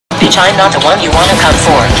Bitch, I'm not the one you wanna come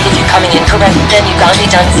for. If you coming in correct, then you gotta be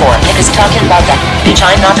done for. Niggas talking about that. Bitch,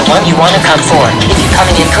 I'm not the one you wanna come for. If you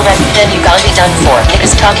coming in correct, then you gotta be done for.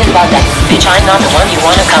 Niggas talking about that. Bitch, I'm not the one you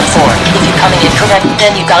wanna come for. If you coming in correct,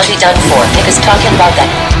 then you gotta be done for. Niggas talking about that.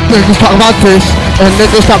 Niggas talk about this, and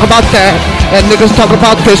niggas talk about that, and niggas talk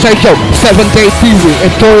about this. Hey yo, 7-day theory,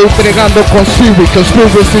 estoy bregando con Siri,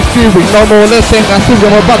 Conspiracy Theory, no molesten así,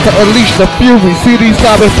 I'm about to unleash the fury. Siri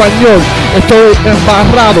sabe español, estoy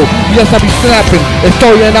embarrado, yes I be snapping,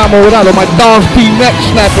 estoy enamorado, my dogs be neck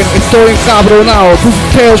snapping, estoy encabronado, this is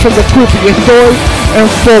Tales from the Crypty, estoy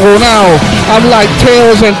enfogonado, I'm like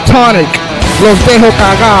Tails and Tonic. Los dejo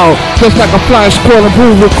cagao, just like a flying squirrel and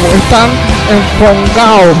burrico. Están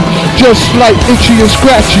enfongados, just like Itchy and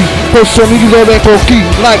Scratchy. Por sonido de coquí,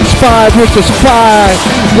 like Spy vs. Spy.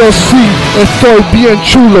 Yo sí, estoy bien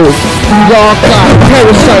chulo. Y'all got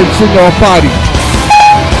parasites in your body.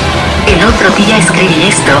 El otro día escribí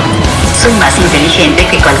esto. Soy más inteligente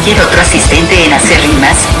que cualquier otro asistente en hacer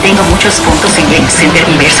rimas. Tengo muchos puntos en extender.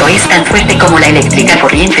 Mi verso es tan fuerte como la eléctrica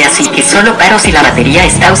corriente, así que solo paro si la batería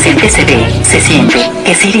está ausente. Se ve, se siente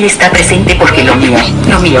que Siri está presente porque lo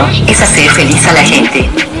mío es hacer feliz a la gente.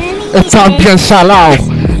 Están bien salado.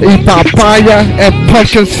 Y papaya and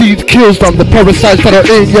pumpkin seed kills them. The parasites that are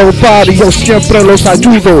in your body, yo siempre los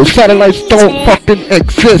ayudo. Satellites don't fucking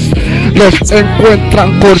exist. Los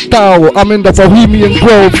encuentran cortado. I'm in the Bohemian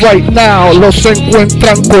Grove right now. Los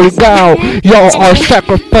encuentran colgado. Y'all are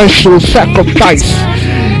sacrifice.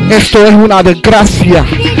 Esto es una desgracia.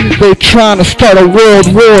 They trying to start a world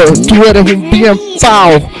war. Tú eres un bien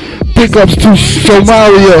foul. Big ups to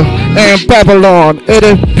Somalia and Babylon.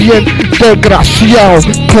 Eres bien desgraciado.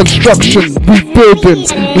 Construction, rebuilding.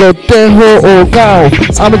 Lo dejo ahogado.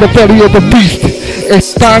 I'm in the belly of the beast.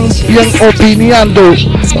 Están bien opinando.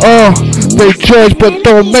 They judge but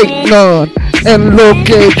don't make none. En lo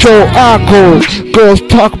que yo hago, girls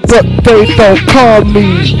talk but they don't call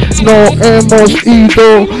me. No hemos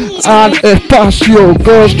ido al espacio.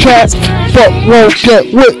 Girls chat but won't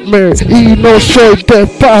get with me. Y no soy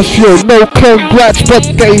despacio. No congrats but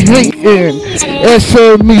they hating.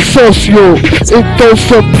 Ese es mi socio. It don't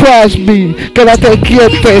surprise me. Quédate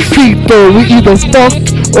quietecito. We either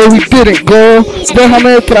fucked or we didn't, girl.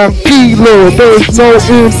 Déjame tranquilo. There's no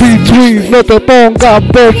in between. No te pongas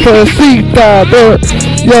pobrecita.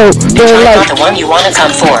 Yo, they're I'm like, not the one you wanna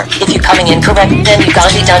come for. If you coming in correct, then you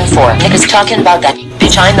gotta be done for. Niggas talking about that.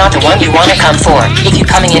 Bitch, I'm not the one you wanna come for. If you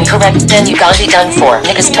coming in correct, then you gotta be done for.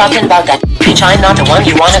 Niggas talking about that. Bitch, I'm not the one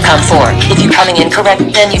you wanna come for. If you coming in correct,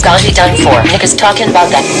 then you gotta be done for. Niggas talking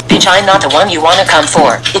about that. Bitch, I'm not the one you wanna come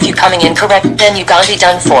for. If you coming in correct, then you gotta be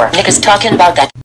done for. Niggas talking about that.